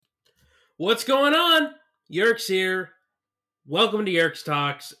What's going on? Yerkes here. Welcome to Yerkes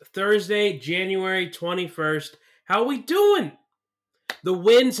Talks, Thursday, January 21st. How we doing? The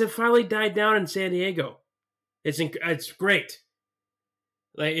winds have finally died down in San Diego. It's great.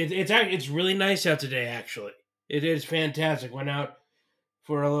 It's really nice out today. Actually, it is fantastic. Went out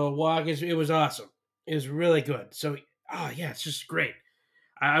for a little walk. It was awesome. It was really good. So, it's just great.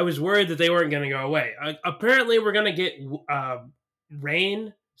 I was worried that they weren't going to go away. Apparently, we're going to get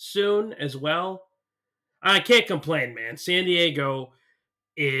rain soon as well. I can't complain, man. San Diego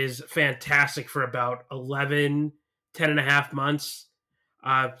is fantastic for about 10 and a half months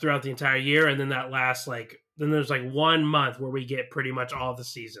throughout the entire year. And then then there's like 1 month where we get pretty much all the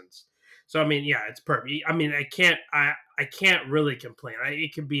seasons. So, I mean, yeah, it's perfect. I mean, I can't really complain.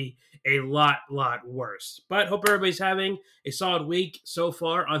 It could be a lot worse. But hope everybody's having a solid week so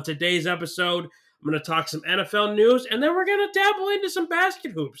far. On today's episode, I'm going to talk some NFL news, and then we're going to dabble into some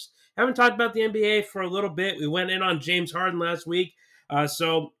basket hoops. Haven't talked about the NBA for a little bit. We went in on James Harden last week.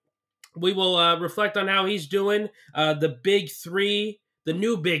 So we will reflect on how he's doing. The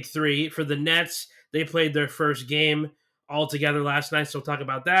new big three for the Nets. They played their first game all together last night, so we'll talk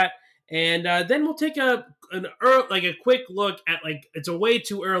about that. And then we'll take a quick look at, it's a way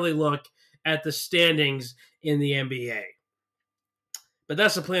too early look at the standings in the NBA. But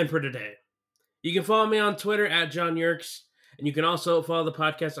that's the plan for today. You can follow me on Twitter at John Yerkes. And you can also follow the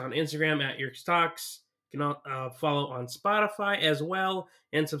podcast on Instagram at Yerkes Talks. You can follow on Spotify as well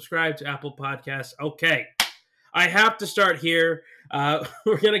and subscribe to Apple Podcasts. Okay, I have to start here.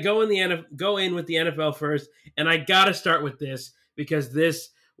 We're going to go in with the NFL first, and I got to start with this because this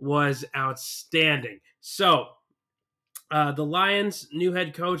was outstanding. So, the Lions' new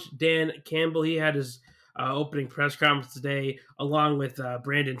head coach, Dan Campbell, he had his opening press conference today along with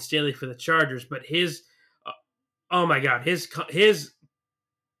Brandon Staley for the Chargers, but his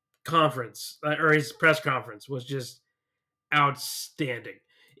conference or his press conference was just outstanding.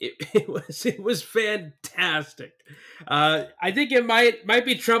 It was fantastic. I think it might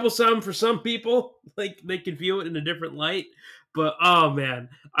be troublesome for some people. Like, they can view it in a different light. But, oh, man,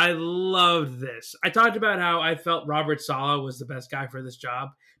 I loved this. I talked about how I felt Robert Saleh was the best guy for this job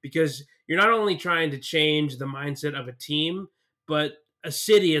because you're not only trying to change the mindset of a team, but a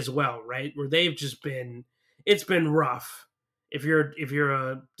city as well, right? Where they've just been – it's been rough if you're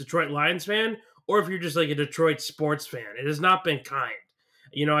a Detroit Lions fan or if you're just like a Detroit sports fan. It has not been kind.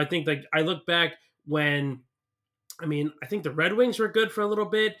 You know, I think I look back I think the Red Wings were good for a little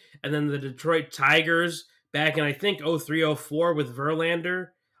bit, and then the Detroit Tigers back in, I think, 03-04 with Verlander.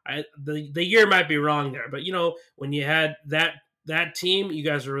 The year might be wrong there, but, you know, when you had that team, you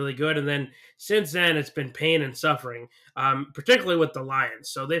guys were really good. And then since then, it's been pain and suffering, particularly with the Lions.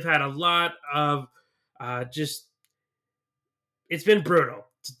 So they've had a lot of it's been brutal.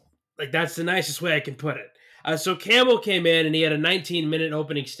 Like, that's the nicest way I can put it. So Campbell came in and he had a 19-minute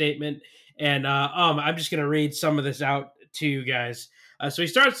opening statement. And I'm just going to read some of this out to you guys. So he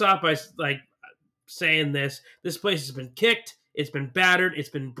starts off by saying this place has been kicked, it's been battered, it's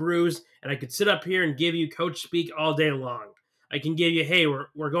been bruised, and I could sit up here and give you coach speak all day long. I can give you, hey,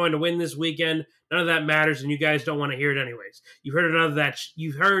 we're going to win this weekend. None of that matters, and you guys don't want to hear it anyways. You've heard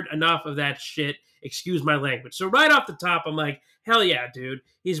enough of that shit. Excuse my language. So right off the top, I'm like, hell yeah, dude.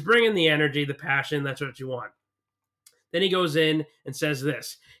 He's bringing the energy, the passion. That's what you want. Then he goes in and says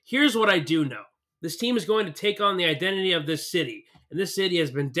this. Here's what I do know. This team is going to take on the identity of this city, and this city has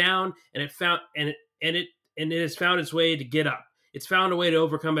been down, and it has found its way to get up. It's found a way to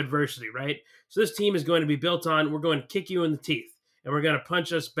overcome adversity, right? So this team is going to be built on, we're going to kick you in the teeth, and we're going to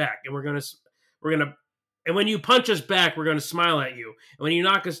punch us back, and and when you punch us back, we're going to smile at you. And when you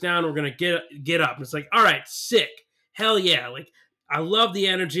knock us down, we're going to get up. And it's like, all right, sick. Hell yeah. Like, I love the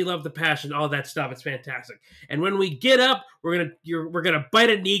energy, love the passion, all that stuff. It's fantastic. And when we get up, we're gonna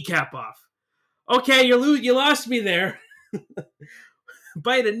bite a kneecap off. Okay, you lost me there.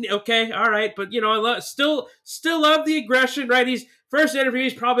 Okay, all right, but I still love the aggression, right? He's first interview,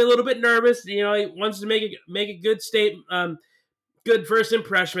 he's probably a little bit nervous. He wants to make a good statement, good first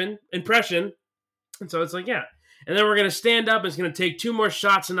impression. And so it's like, yeah. And then we're gonna stand up, and it's gonna take 2 more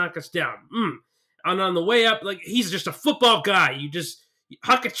shots to knock us down. And on the way up, like, he's just a football guy. You just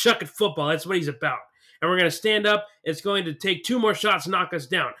huck it, chuck it, football. That's what he's about. And we're going to stand up. It's going to take 2 more shots to knock us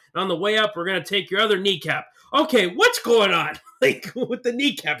down. And on the way up, we're going to take your other kneecap. Okay, what's going on? Like, with the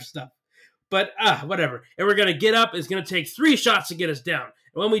kneecap stuff. But, whatever. And we're going to get up. It's going to take 3 shots to get us down.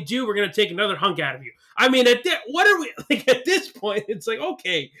 And when we do, we're going to take another hunk out of you. I mean, at this point, it's like,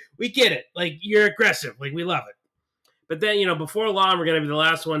 okay, we get it. Like, you're aggressive. Like, we love it. But then, before long, we're going to be the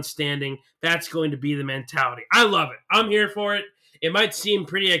last one standing. That's going to be the mentality. I love it. I'm here for it. It might seem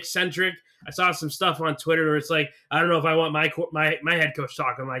pretty eccentric. I saw some stuff on Twitter where it's like, I don't know if I want my head coach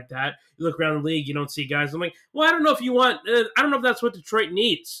talking like that. You look around the league, you don't see guys. I'm like, well, I don't know if you want. I don't know if that's what Detroit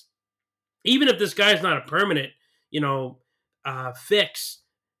needs. Even if this guy's not a permanent, fix,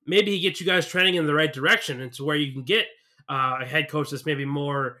 maybe he gets you guys trending in the right direction, and to where you can get a head coach that's maybe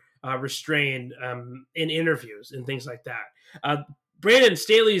more restrained in interviews and things like that. Brandon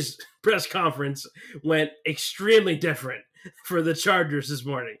Staley's press conference went extremely different for the Chargers this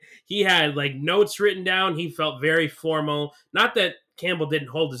morning. He had like notes written down. He felt very formal. Not that Campbell didn't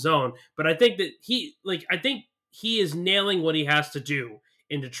hold his own, but I think that I think he is nailing what he has to do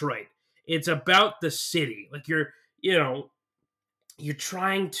in Detroit. It's about the city. Like you're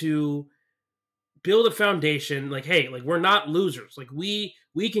trying to build a foundation. Like, hey, like we're not losers. Like we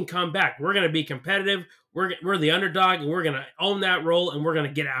can come back. We're going to be competitive. We're the underdog, and we're going to own that role, and we're going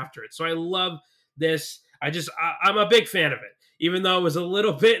to get after it. So I love this. I'm a big fan of it, even though it was a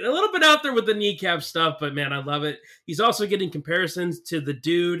little bit out there with the kneecap stuff. But man, I love it. He's also getting comparisons to the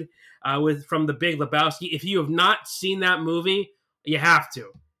dude from The Big Lebowski. If you have not seen that movie, you have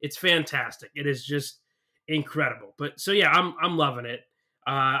to. It's fantastic. It is just incredible. But so yeah, I'm loving it.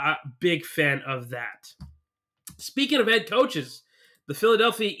 Big fan of that. Speaking of head coaches, the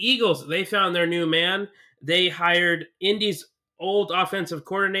Philadelphia Eagles, they found their new man. They hired Indy's old offensive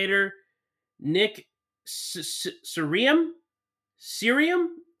coordinator, Nick Sirianni.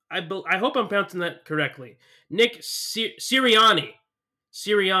 I hope I'm pronouncing that correctly. Nick Sirianni.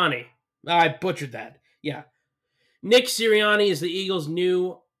 I butchered that. Yeah. Nick Sirianni is the Eagles'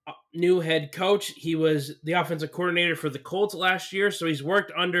 new head coach. He was the offensive coordinator for the Colts last year, so he's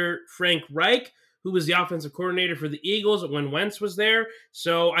worked under Frank Reich, who was the offensive coordinator for the Eagles when Wentz was there.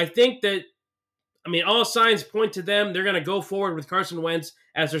 So I think that, all signs point to them. They're going to go forward with Carson Wentz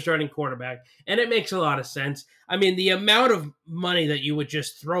as their starting quarterback, and it makes a lot of sense. The amount of money that you would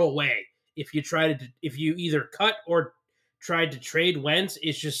just throw away if you either cut or tried to trade Wentz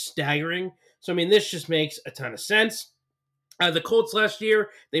is just staggering. So, this just makes a ton of sense. The Colts last year,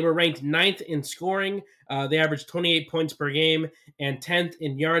 they were ranked 9th in scoring. They averaged 28 points per game and 10th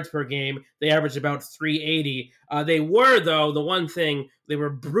in yards per game. They averaged about 380. They were, though, the one thing, they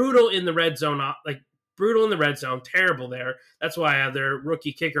were brutal in the red zone, terrible there. That's why their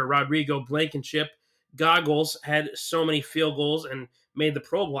rookie kicker, Rodrigo Blankenship, Goggles, had so many field goals and made the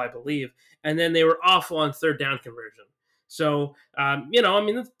Pro Bowl, I believe. And then they were awful on third down conversion. So,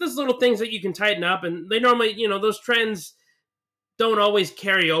 there's little things that you can tighten up, and they normally, those trends don't always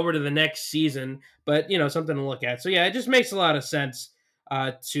carry over to the next season, but, something to look at. So, yeah, it just makes a lot of sense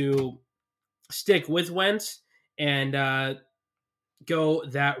to stick with Wentz and go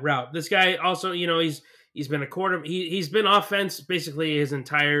that route. This guy also, he's been a quarter. He's been offense basically his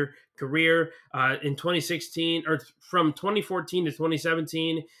entire career. In 2016, or from 2014 to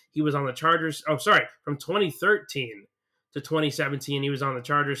 2017, he was on the Chargers. Oh, sorry, from 2013 to 2017, he was on the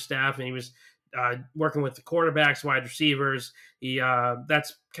Chargers staff, and he was working with the quarterbacks, wide receivers.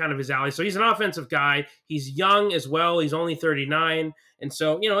 That's kind of his alley. So he's an offensive guy. He's young as well. He's only 39. And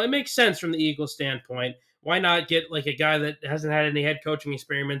so, it makes sense from the Eagles standpoint. Why not get like a guy that hasn't had any head coaching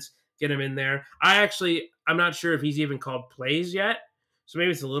experiments, get him in there? I'm not sure if he's even called plays yet. So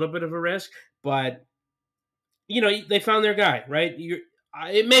maybe it's a little bit of a risk, but they found their guy, right?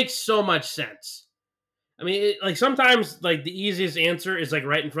 It makes so much sense. Sometimes the easiest answer is like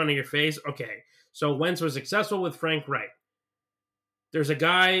right in front of your face. Okay, so Wentz was successful with Frank Reich. There's a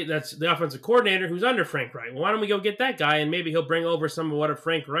guy that's the offensive coordinator who's under Frank Reich. Well, why don't we go get that guy, and maybe he'll bring over some of what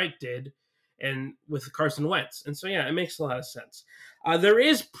Frank Reich did, and with Carson Wentz. And so yeah, it makes a lot of sense. There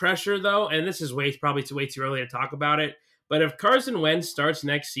is pressure though, and this is probably way too early to talk about it. But if Carson Wentz starts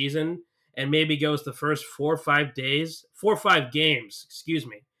next season and maybe goes the first 4 or 5 games,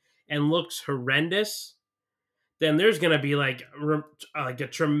 and looks horrendous, then there's going to be like a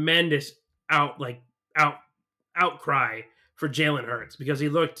tremendous outcry for Jalen Hurts because he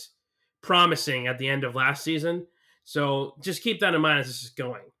looked promising at the end of last season. So just keep that in mind as this is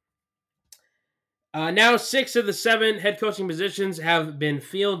going. Now 6 of the 7 head coaching positions have been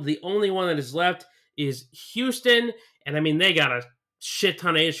filled. The only one that is left is Houston. And they got a shit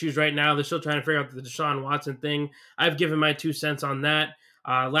ton of issues right now. They're still trying to figure out the Deshaun Watson thing. I've given my 2 cents on that.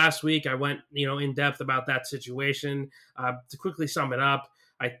 Last week, I went, in depth about that situation. To quickly sum it up,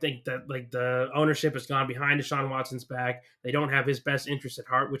 I think that the ownership has gone behind Deshaun Watson's back. They don't have his best interest at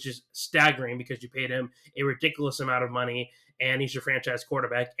heart, which is staggering because you paid him a ridiculous amount of money, and he's your franchise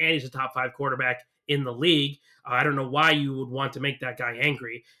quarterback, and he's a top 5 quarterback in the league. I don't know why you would want to make that guy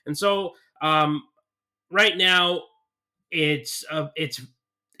angry. And so, right now, it's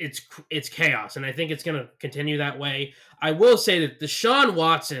it's chaos, and I think it's going to continue that way. I will say that Deshaun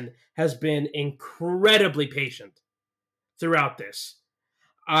Watson has been incredibly patient throughout this.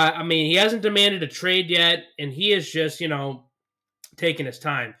 I mean, he hasn't demanded a trade yet, and he is just, taking his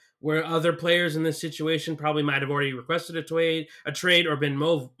time. Where other players in this situation probably might have already requested a trade, or been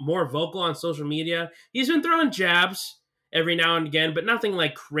more vocal on social media. He's been throwing jabs every now and again, but nothing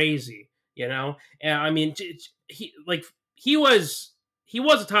like crazy, And I mean, he was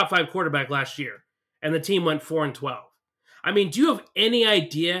a top 5 quarterback last year, and the team went 4-12. I mean, do you have any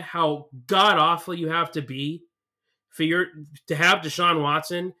idea how god awful you have to be to have Deshaun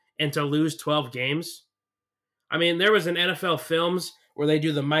Watson and to lose 12 games? I mean, there was an NFL Films where they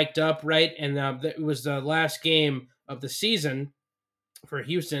do the mic'd up, right? And it was the last game of the season for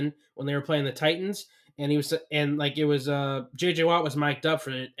Houston when they were playing the Titans. And it was JJ Watt was mic'd up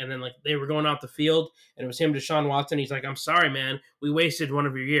for it, and then like they were going off the field, and it was him, Deshaun Watson. He's like, "I'm sorry, man, we wasted one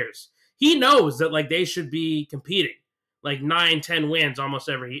of your years." He knows that like they should be competing, like 9-10 wins almost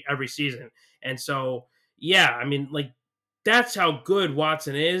every season. And so yeah, I mean, like that's how good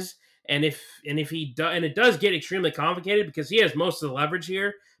Watson is. And if he does, and it does get extremely complicated because he has most of the leverage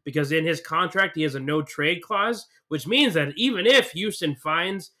here, because in his contract he has a no trade clause, which means that even if Houston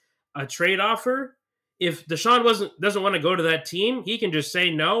finds a trade offer, if Deshaun doesn't want to go to that team, he can just say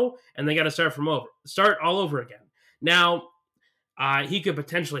no, and they got to start all over again. Now, he could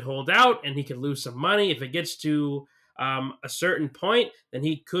potentially hold out, and he could lose some money if it gets to a certain point. Then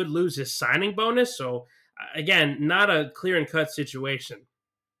he could lose his signing bonus. So again, not a clear and cut situation.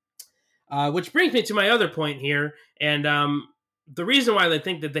 Which brings me to my other point here, and the reason why they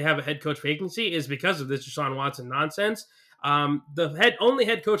think that they have a head coach vacancy is because of this Deshaun Watson nonsense. The only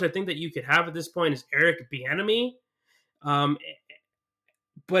head coach I think that you could have at this point is Eric Bieniemy.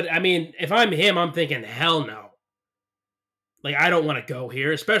 But I mean, if I'm him, I'm thinking, hell no. Like, I don't want to go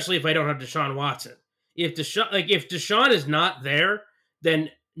here, especially if I don't have Deshaun Watson. If Deshaun is not there, then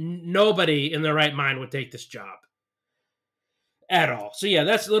nobody in their right mind would take this job at all. So yeah,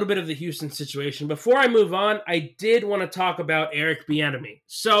 that's a little bit of the Houston situation. Before I move on, I did want to talk about Eric Bieniemy.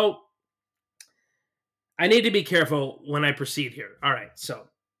 So I need to be careful when I proceed here. All right, so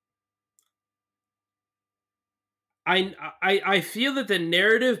I feel that the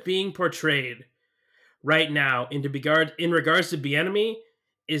narrative being portrayed right now in regards to Bieniemy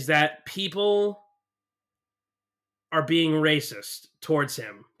is that people are being racist towards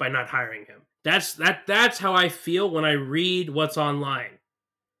him by not hiring him. That's how I feel when I read what's online.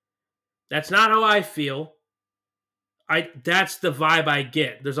 That's not how I feel. That's the vibe I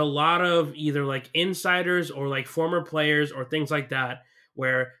get. There's a lot of either like insiders or like former players or things like that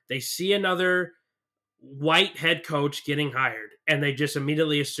where they see another white head coach getting hired and they just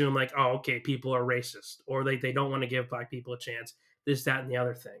immediately assume like, oh, okay, people are racist, or they don't want to give black people a chance, this, that, and the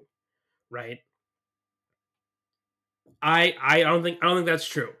other thing, right? I don't think that's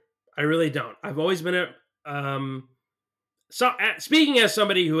true. I really don't. I've always been speaking as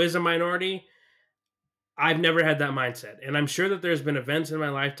somebody who is a minority, I've never had that mindset. And I'm sure that there's been events in my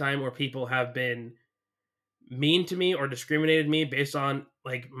lifetime where people have been mean to me or discriminated me based on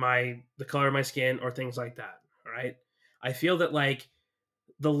like the color of my skin or things like that. Right? I feel that like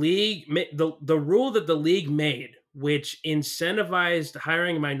the league, the rule that the league made, which incentivized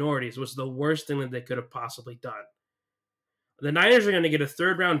hiring minorities, was the worst thing that they could have possibly done. The Niners are going to get a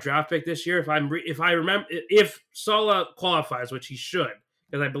 3rd round draft pick this year. If Saleh qualifies, which he should,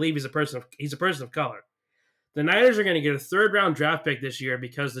 because I believe he's a person of color. The Niners are going to get a 3rd round draft pick this year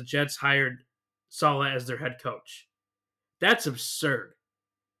because the Jets hired Saleh as their head coach. That's absurd.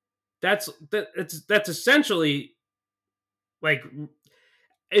 That's essentially like,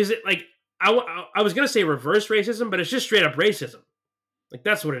 is it like, I was going to say reverse racism, but it's just straight up racism. Like,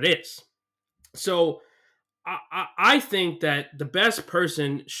 that's what it is. So I think that the best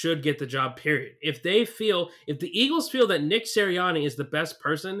person should get the job, period. If the Eagles feel that Nick Sirianni is the best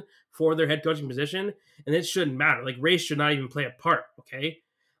person for their head coaching position, and it shouldn't matter. Like, race should not even play a part, okay?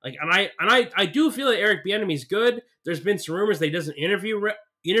 Like, and I do feel that Eric Bieniemy is good. There's been some rumors that he doesn't interview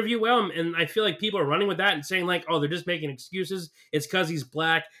well, and I feel like people are running with that and saying like, oh, they're just making excuses. It's because he's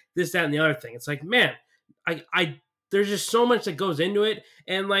black, this, that, and the other thing. It's like, man, there's just so much that goes into it.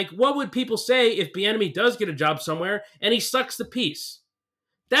 And like, what would people say if Bieniemy does get a job somewhere and he sucks the piece?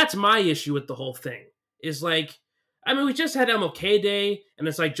 That's my issue with the whole thing. Is like, I mean, we just had MLK Day, and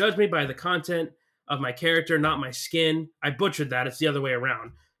it's like, judge me by the content of my character, not my skin. I butchered that. It's the other way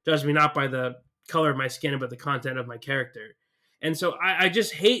around. Judge me not by the color of my skin, but the content of my character. And so I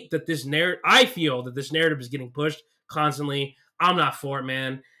just hate that I feel that this narrative is getting pushed constantly. I'm not for it,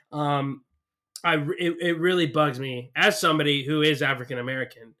 man. it really bugs me as somebody who is African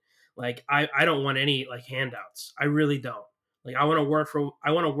American. Like I don't want any like handouts. I really don't. Like I want to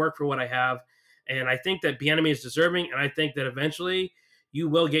work for what I have, and I think that Bieniemy is deserving, and I think that eventually you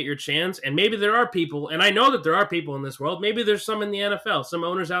will get your chance. And maybe there are people, and I know that there are people in this world. Maybe there's some in the NFL, some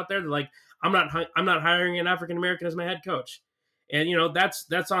owners out there that like I'm not hiring an African American as my head coach, and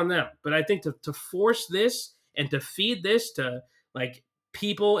that's on them. But I think to force this and to feed this to like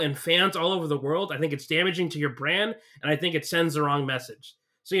people and fans all over the world, I think it's damaging to your brand, and I think it sends the wrong message.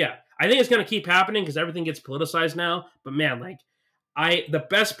 So yeah, I think it's going to keep happening because everything gets politicized now. But man, like the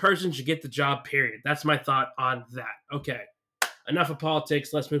best person should get the job. Period. That's my thought on that. Okay, enough of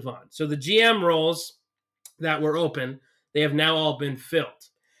politics. Let's move on. So the GM roles that were open, they have now all been filled.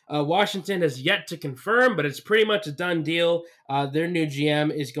 Washington has yet to confirm, but it's pretty much a done deal. Their new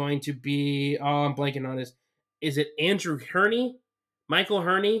GM is going to be, I'm blanking on this. Is it Andrew Herney? Michael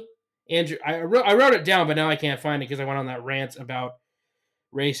Herney? Andrew, I wrote it down, but now I can't find it because I went on that rant about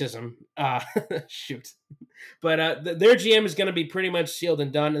racism. Shoot. But their GM is going to be pretty much sealed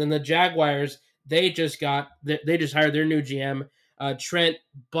and done. And then the Jaguars, they just hired their new GM, Trent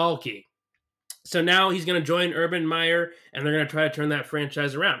Baalke. So now he's going to join Urban Meyer, and they're going to try to turn that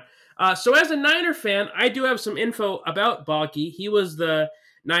franchise around. So as a Niner fan, I do have some info about Baalke. He was the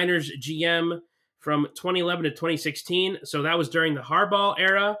Niners GM from 2011 to 2016. So that was during the Harbaugh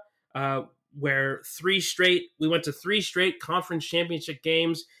era, where we went to 3 straight conference championship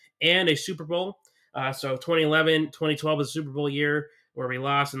games and a Super Bowl. So 2011, 2012 was the Super Bowl year where we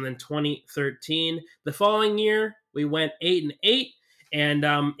lost, and then 2013. The following year, we went 8-8.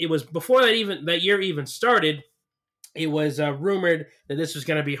 And it was before that year even started. It was rumored that this was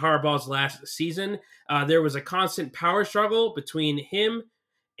going to be Harbaugh's last season. There was a constant power struggle between him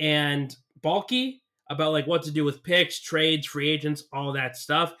and Baalke about like what to do with picks, trades, free agents, all that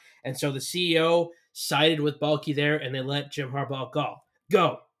stuff. And so the CEO sided with Baalke there, and they let Jim Harbaugh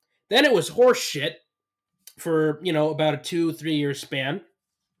go. Then it was horse shit for about a 2-3 year span.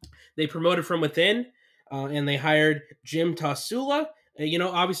 They promoted from within, and they hired Jim Tasula.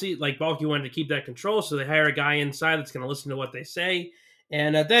 Obviously, like Baalke wanted to keep that control, so they hire a guy inside that's going to listen to what they say.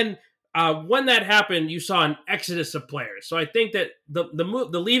 And then when that happened, you saw an exodus of players. So I think that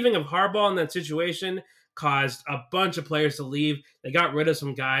the leaving of Harbaugh in that situation caused a bunch of players to leave. They got rid of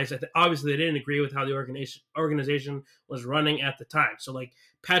some guys. Obviously, they didn't agree with how the organization was running at the time. So like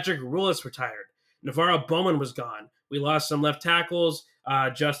Patrick Rulis retired. Navarro Bowman was gone. We lost some left tackles.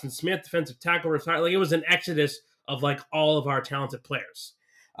 Justin Smith, defensive tackle, retired. Like it was an exodus of like all of our talented players.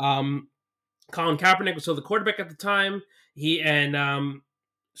 Colin Kaepernick was still the quarterback at the time.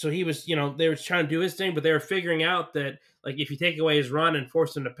 So he was, they were trying to do his thing, but they were figuring out that like if you take away his run and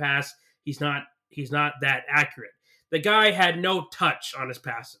force him to pass, he's not that accurate. The guy had no touch on his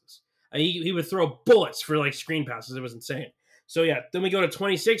passes. He would throw bullets for like screen passes. It was insane. So yeah, then we go to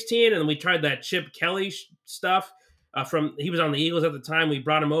 2016, and then we tried that Chip Kelly stuff. He was on the Eagles at the time. We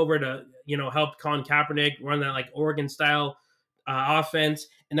brought him over to help Colin Kaepernick run that like Oregon style offense,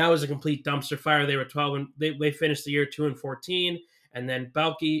 and that was a complete dumpster fire. They were 12 and they finished the year 2-14, and then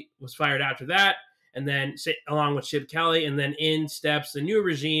Baalke was fired after that, and then along with Chip Kelly, and then in steps the new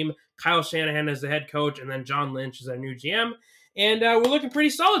regime, Kyle Shanahan as the head coach, and then John Lynch as our new GM, and we're looking pretty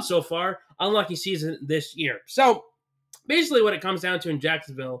solid so far. Unlucky season this year. So basically, what it comes down to in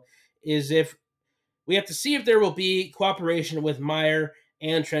Jacksonville is if we have to see if there will be cooperation with Meyer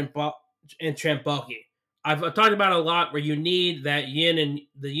and Trent Baalke. I've talked about it a lot where you need that yin and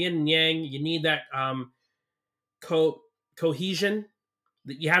yang. You need that cohesion.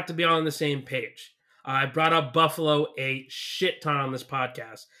 You have to be on the same page. I brought up Buffalo a shit ton on this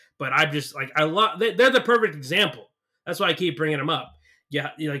podcast, but I'm just like they're the perfect example. That's why I keep bringing them up.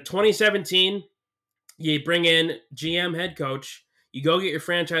 Yeah, like 2017, you bring in GM head coach. You go get your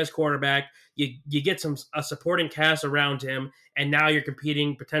franchise quarterback. You get a supporting cast around him, and now you're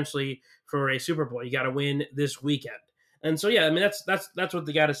competing potentially for a Super Bowl. You got to win this weekend, and so yeah, I mean that's what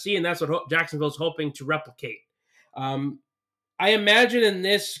they got to see, and that's what Jacksonville's hoping to replicate. I imagine in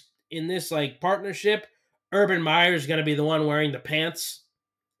this like partnership, Urban Meyer is going to be the one wearing the pants,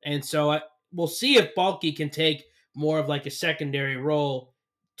 and so we'll see if Baalke can take more of like a secondary role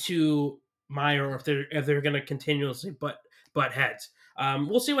to Meyer, or if they're going to continuously butt heads.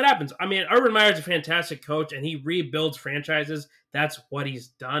 We'll see what happens. I mean, Urban Meyer's a fantastic coach, and he rebuilds franchises. That's what he's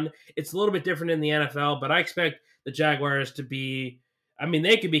done. It's a little bit different in the NFL, but I expect the Jaguars to be, I mean,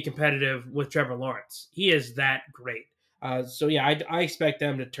 they could be competitive with Trevor Lawrence. He is that great. So yeah, I expect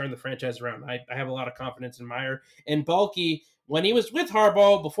them to turn the franchise around. I have a lot of confidence in Meyer. And Baalke, when he was with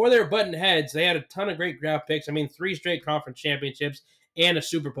Harbaugh, before they were butting heads, they had a ton of great draft picks. I mean, 3 straight conference championships. and a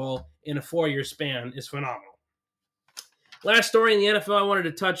Super Bowl in a 4-year span is phenomenal. Last story in the NFL I wanted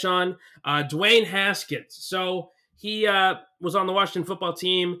to touch on, Dwayne Haskins. So he was on the Washington football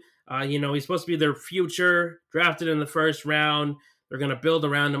team. He's supposed to be their future, drafted in the first round. They're going to build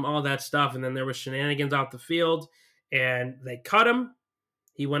around him, all that stuff. And then there was shenanigans off the field, and they cut him.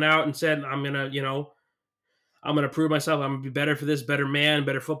 He went out and said, I'm going to prove myself. I'm going to be better for this, better man,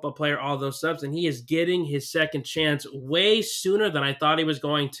 better football player, all those stuff. And he is getting his second chance way sooner than I thought he was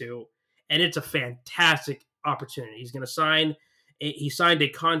going to. And it's a fantastic opportunity. He's going to he signed a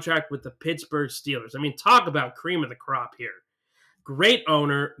contract with the Pittsburgh Steelers. I mean, talk about cream of the crop here. Great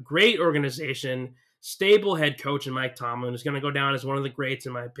owner, great organization, stable head coach in Mike Tomlin, who's going to go down as one of the greats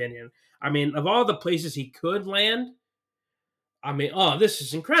in my opinion. I mean, of all the places he could land, I mean, this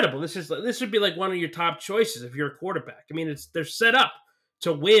is incredible. This would be like one of your top choices if you're a quarterback. I mean, they're set up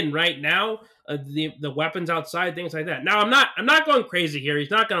to win right now. The weapons outside, things like that. Now, I'm not going crazy here. He's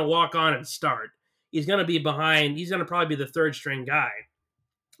not going to walk on and start. He's going to be behind. He's going to probably be the third string guy.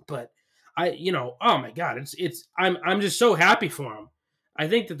 But oh my God, I'm just so happy for him. I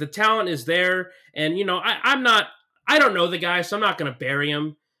think that the talent is there, and I don't know the guy, so I'm not going to bury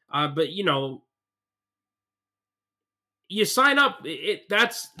him. But you sign up.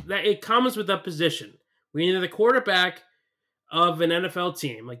 It comes with a position. We're either the quarterback of an NFL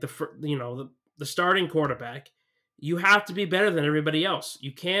team, like the starting quarterback. You have to be better than everybody else.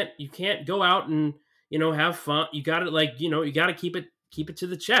 You can't go out and have fun. You got to you got to keep it to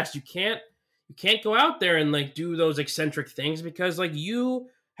the chest. You can't go out there and do those eccentric things because you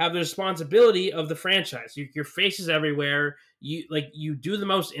have the responsibility of the franchise. Your face is everywhere. You do the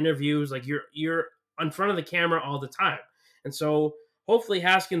most interviews. You're in front of the camera all the time. And so hopefully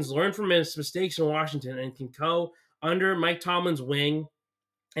Haskins learned from his mistakes in Washington and can go under Mike Tomlin's wing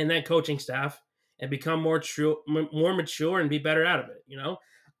and that coaching staff and become more mature and be better out of it.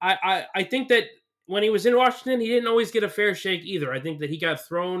 I think that when he was in Washington, he didn't always get a fair shake either. I think that he got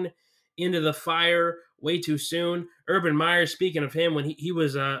thrown into the fire way too soon. Urban Meyer, speaking of him, when he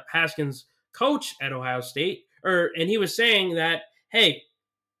was Haskins' coach at Ohio State, and he was saying that, hey,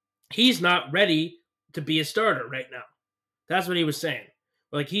 he's not ready to be a starter right now. That's what he was saying.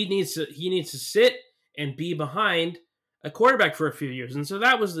 He needs to sit and be behind a quarterback for a few years. And so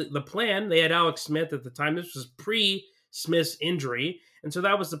that was the plan. They had Alex Smith at the time. This was pre-Smith's injury. And so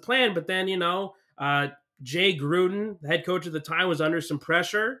that was the plan. But then, Jay Gruden, the head coach at the time, was under some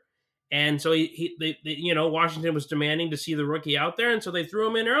pressure. And so Washington was demanding to see the rookie out there. And so they threw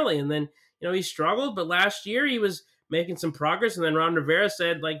him in early. And then, he struggled. But last year he was making some progress. And then Ron Rivera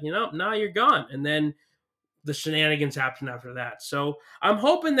said, nah, you're gone. And then the shenanigans happened after that. So I'm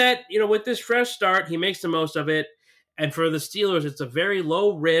hoping that, with this fresh start, he makes the most of it. And for the Steelers, it's a very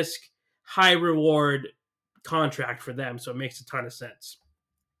low risk, high reward contract for them. So it makes a ton of sense.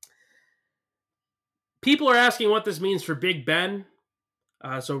 People are asking what this means for Big Ben.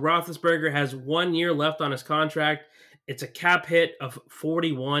 So Roethlisberger has 1 year left on his contract. It's a cap hit of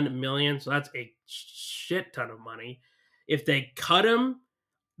 $41 million. So that's a shit ton of money. If they cut him,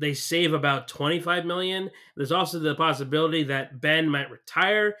 they save about $25 million. There's also the possibility that Ben might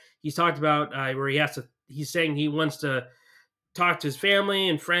retire. He's talked about where he's saying he wants to talk to his family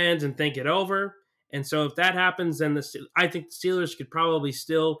and friends and think it over. And so if that happens, then I think the Steelers could probably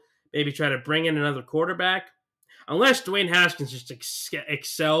still maybe try to bring in another quarterback. Unless Dwayne Haskins just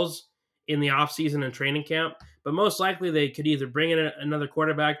excels in the offseason and training camp. But most likely they could either bring in another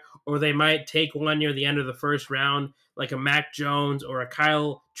quarterback or they might take one near the end of the first round, like a Mac Jones or a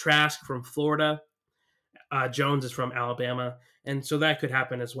Kyle Trask from Florida. Jones is from Alabama. And so that could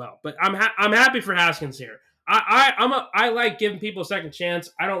happen as well. But I'm happy for Haskins here. I like giving people a second chance.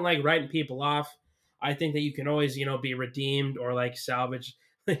 I don't like writing people off. I think that you can always, be redeemed or salvaged.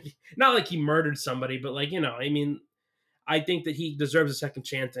 Not like he murdered somebody, but I think that he deserves a second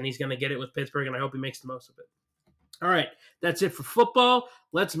chance and he's going to get it with Pittsburgh, and I hope he makes the most of it. All right, that's it for football.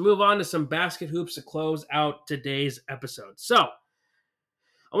 Let's move on to some basket hoops to close out today's episode. So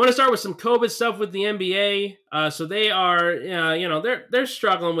I want to start with some COVID stuff with the NBA. So they are, they're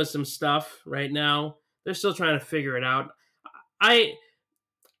struggling with some stuff right now. They're still trying to figure it out. I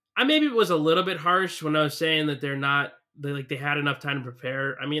maybe it was a little bit harsh when I was saying that they had enough time to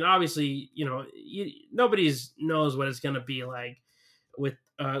prepare. I mean, obviously, nobody knows what it's going to be like with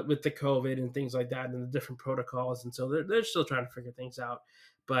the COVID and things like that and the different protocols. And so they're still trying to figure things out.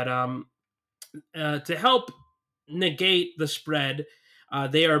 But to help negate the spread,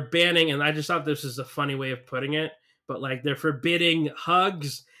 they are banning, and I just thought this is a funny way of putting it, but they're forbidding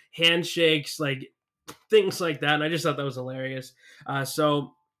hugs, handshakes, things like that. And I just thought that was hilarious.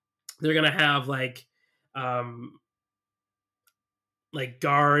 So they're going to have like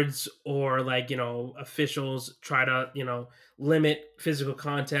guards or officials try to limit physical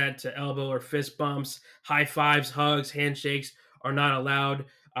contact to elbow or fist bumps. High fives, hugs, handshakes are not allowed.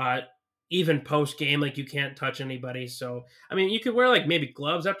 Even post game, like you can't touch anybody. So I mean, you could wear like maybe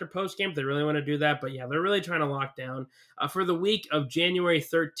gloves after post game if they really want to do that. But yeah, they're really trying to lock down for the week of January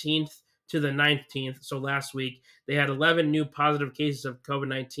 13th to the 19th. So last week they had 11 new positive cases of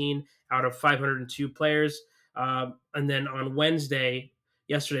COVID-19 out of 502 players. And then on Wednesday,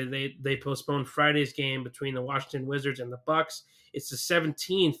 yesterday, they postponed Friday's game between the Washington Wizards and the Bucks. It's the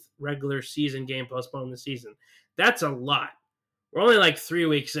 17th regular season game postponed this season. That's a lot. We're only like 3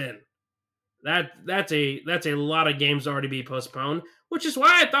 weeks in. That's a lot of games already be postponed, which is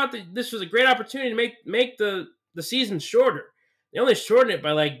why I thought that this was a great opportunity to make the season shorter. They only shortened it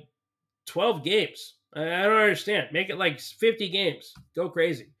by like 12 games. I don't understand. Make it like 50 games. Go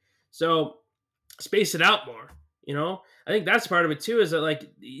crazy. So space it out more. I think that's part of it too. Is that like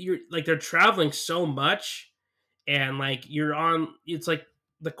they're traveling so much, and like you're on. It's like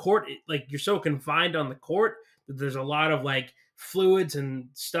the court. Like you're so confined on the court that there's a lot of like fluids and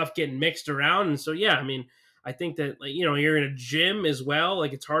stuff getting mixed around. And so yeah, I mean, I think that like you're in a gym as well.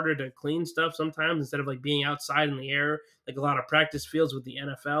 Like it's harder to clean stuff sometimes instead of like being outside in the air. Like a lot of practice fields with the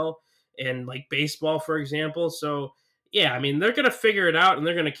NFL and like baseball, for example. So yeah, I mean, they're going to figure it out and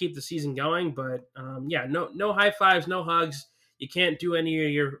they're going to keep the season going. But yeah, no high fives, no hugs. You can't do any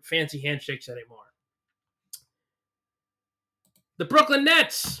of your fancy handshakes anymore. The Brooklyn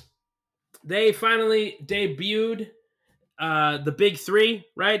Nets, they finally debuted the big three,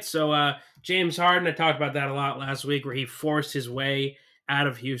 right? So James Harden, I talked about that a lot last week, where he forced his way out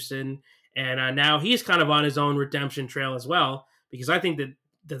of Houston. And now he's kind of on his own redemption trail as well, because I think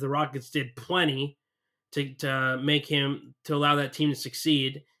that the Rockets did plenty to make him to allow that team to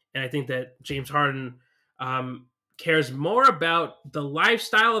succeed. And I think that James Harden cares more about the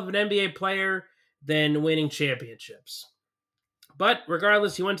lifestyle of an NBA player than winning championships. But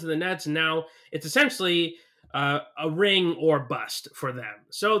regardless, he went to the Nets, and now it's essentially a ring or bust for them.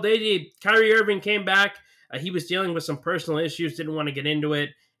 So they did. Kyrie Irving came back. He was dealing with some personal issues, didn't want to get into it,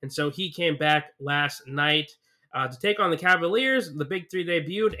 and so he came back last night to take on the Cavaliers. The Big Three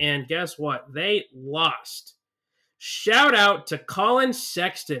debuted, and guess what? They lost. Shout out to Colin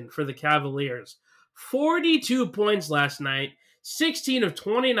Sexton for the Cavaliers. 42 points last night, 16 of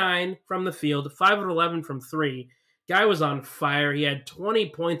 29 from the field, 5 of 11 from three. Guy was on fire. He had 20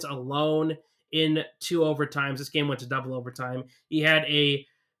 points alone in 2 overtimes. This game went to double overtime. He had a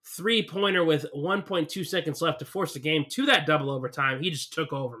 3-pointer with 1.2 seconds left to force the game to that double overtime. He just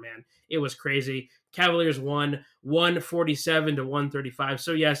took over, man. It was crazy. Cavaliers won 147 to 135.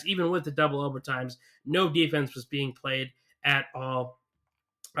 So yes, even with the double overtimes, no defense was being played at all.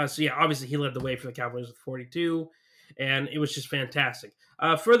 So yeah, obviously he led the way for the Cavaliers with 42, and it was just fantastic.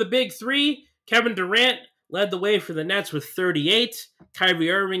 For the big three, Kevin Durant led the way for the Nets with 38. Kyrie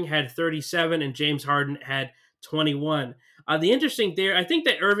Irving had 37, and James Harden had 21. The interesting there, I think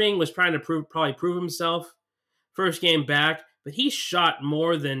that Irving was trying to probably prove himself first game back, but he shot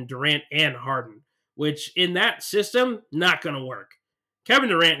more than Durant and Harden, which in that system, not going to work. Kevin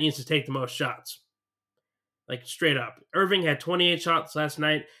Durant needs to take the most shots. Like straight up. Irving had 28 shots last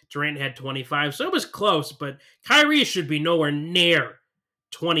night. Durant had 25. So it was close, but Kyrie should be nowhere near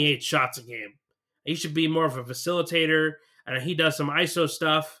 28 shots a game. He should be more of a facilitator. And he does some ISO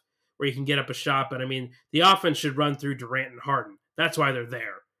stuff where he can get up a shot. But I mean, the offense should run through Durant and Harden. That's why they're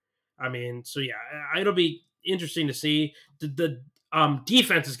there. I mean, so yeah, it'll be interesting to see. The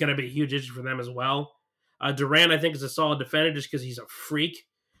defense is going to be a huge issue for them as well. Durant, I think, is a solid defender just because he's a freak.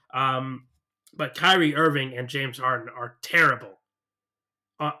 But Kyrie Irving and James Harden are terrible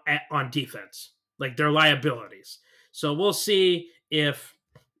on defense. Like, they're liabilities. So we'll see if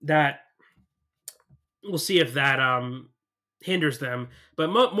that hinders them. But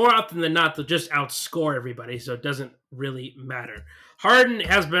more often than not, they'll just outscore everybody, so it doesn't really matter. Harden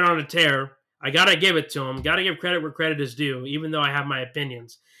has been on a tear. I got to give it to him. Got to give credit where credit is due, even though I have my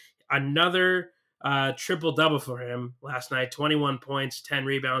opinions. Another triple-double for him last night. 21 points, 10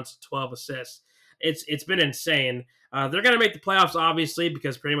 rebounds, 12 assists. It's been insane. They're going to make the playoffs, obviously,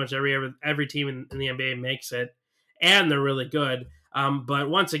 because pretty much every team in the NBA makes it, and they're really good. But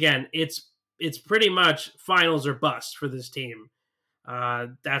once again, it's pretty much finals or bust for this team.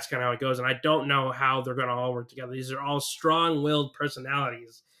 That's kind of how it goes, and I don't know how they're going to all work together. These are all strong-willed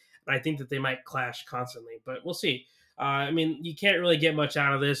personalities, and I think that they might clash constantly, but we'll see. I mean, you can't really get much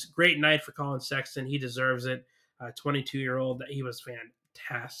out of this. Great night for Colin Sexton. He deserves it. 22-year-old. He was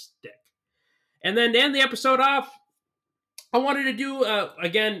fantastic. And then to end the episode off, I wanted to do,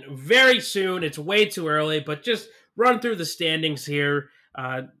 again, very soon. It's way too early, but just run through the standings here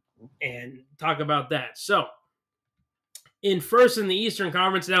and talk about that. So, in first in the Eastern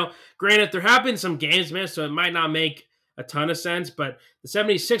Conference. Now, granted, there have been some games missed, so it might not make a ton of sense, but the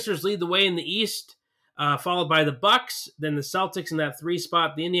 76ers lead the way in the East, followed by the Bucks, then the Celtics in that 3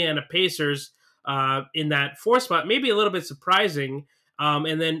 spot, the Indiana Pacers in that 4 spot, maybe a little bit surprising,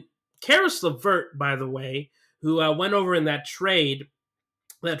 and then Karis LeVert, by the way, who went over in that trade,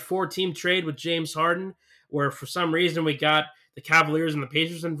 that 4-team trade with James Harden, where for some reason we got the Cavaliers and the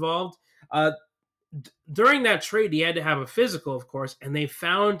Pacers involved. During that trade, he had to have a physical, of course, and they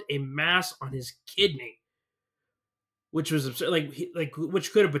found a mass on his kidney, which was absurd,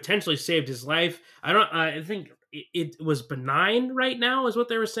 which could have potentially saved his life. I think it was benign right now, is what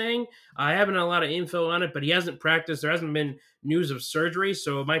they were saying. I haven't had a lot of info on it, but he hasn't practiced. There hasn't been news of surgery,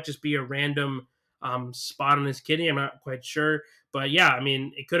 so it might just be a random spot on his kidney. I'm not quite sure, but yeah, I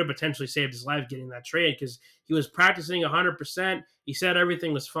mean, it could have potentially saved his life getting that trade because he was practicing 100%. He said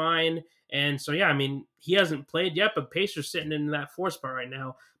everything was fine. And so, yeah, I mean, he hasn't played yet, but Pacers sitting in that 4 spot right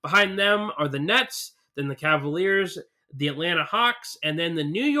now. Behind them are the Nets, then the Cavaliers, the Atlanta Hawks, and then the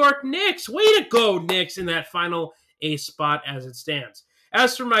New York Knicks. Way to go, Knicks, in that final A spot as it stands.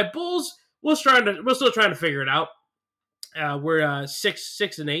 As for my Bulls, we're still trying to figure it out. We're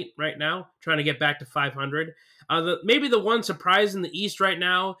 6-8 right now, trying to get back to 500. Maybe the one surprise in the East right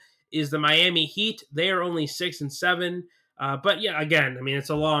now is the Miami Heat. They are only 6-7. But yeah, again, I mean, it's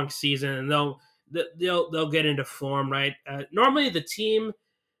a long season, and they'll get into form, right? Normally, the team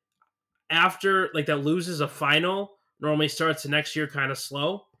after that loses a final normally starts the next year kind of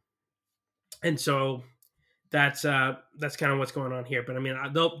slow, and so that's kind of what's going on here. But I mean,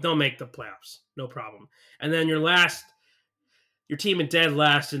 they'll make the playoffs, no problem. And then your team in dead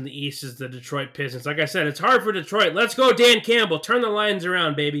last in the East is the Detroit Pistons. Like I said, it's hard for Detroit. Let's go, Dan Campbell. Turn the Lions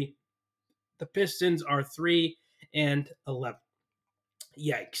around, baby. The Pistons are 3-11.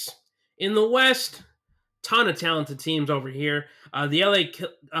 Yikes. In the West, ton of talented teams over here. The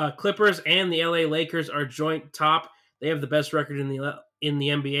LA Clippers and the LA Lakers are joint top. They have the best record in the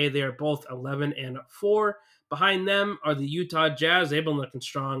NBA. They are both 11-4. Behind them are the Utah Jazz. They've been looking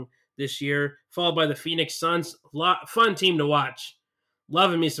strong this year, followed by the Phoenix Suns. Fun team to watch.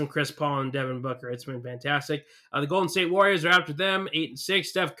 Loving me some Chris Paul and Devin Booker. It's been fantastic. The Golden State Warriors are after them, 8-6.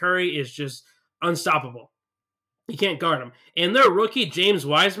 Steph Curry is just unstoppable. You can't guard him. And their rookie, James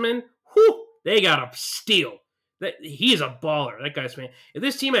Wiseman, they got a steal. He's a baller. That guy's fan. If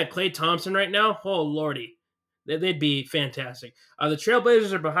this team had Klay Thompson right now, oh lordy, they'd be fantastic. The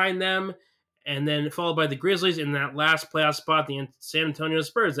Trailblazers are behind them, and then followed by the Grizzlies in that last playoff spot, the San Antonio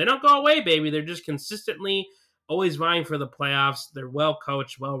Spurs. They don't go away, baby. They're just consistently always vying for the playoffs. They're well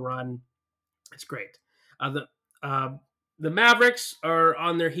coached, well run. It's great. The Mavericks are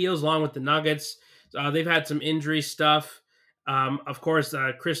on their heels along with the Nuggets. They've had some injury stuff. Of course,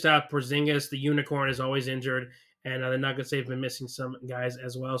 Kristaps Porzingis, the unicorn, is always injured, and the Nuggets, they've been missing some guys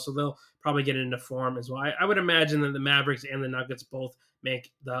as well, so they'll probably get into form as well. I would imagine that the Mavericks and the Nuggets both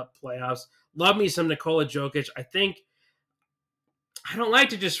make the playoffs. Love me some Nikola Jokic. I don't like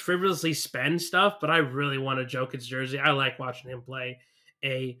to just frivolously spend stuff, but I really want a Jokic jersey. I like watching him play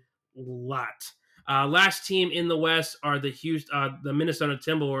a lot. Last team in the West are the Minnesota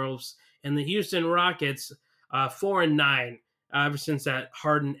Timberwolves and the Houston Rockets, 4-9. Ever since that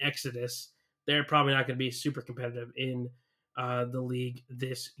Harden exodus, they're probably not going to be super competitive in the league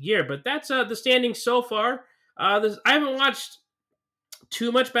this year. But that's the standings so far. I haven't watched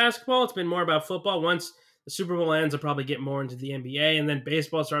too much basketball. It's been more about football. Once the Super Bowl ends, I'll probably get more into the NBA, and then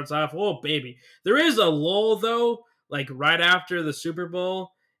baseball starts off. Oh, baby. There is a lull, though, right after the Super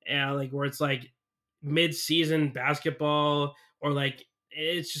Bowl, where it's mid-season basketball, or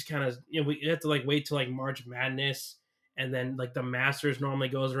it's just kind of, we have to wait till March Madness, and then the Masters normally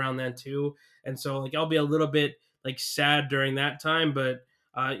goes around then too, and so I'll be a little bit sad during that time, but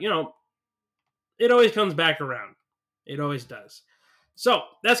it always comes back around. It always does. So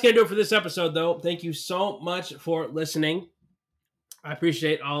that's gonna do it for this episode, though. Thank you so much for listening. I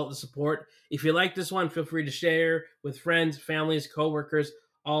appreciate all the support. If you like this one, feel free to share with friends, families, coworkers,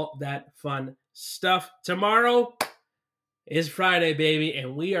 all that fun stuff. Tomorrow is Friday, baby,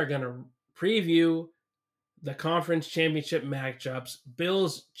 and we are going to preview the conference championship matchups.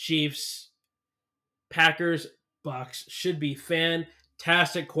 Bills, Chiefs, Packers, Bucks. Should be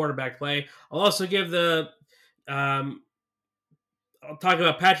fantastic quarterback play. I'll also give I'll talk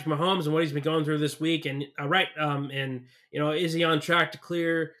about Patrick Mahomes and what he's been going through this week, and is he on track to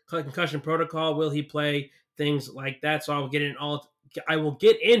clear concussion protocol? Will he play? Things like that. So I will get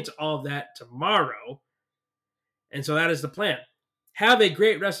into all of that tomorrow. And so that is the plan. Have a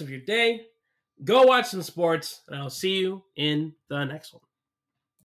great rest of your day. Go watch some sports, and I'll see you in the next one.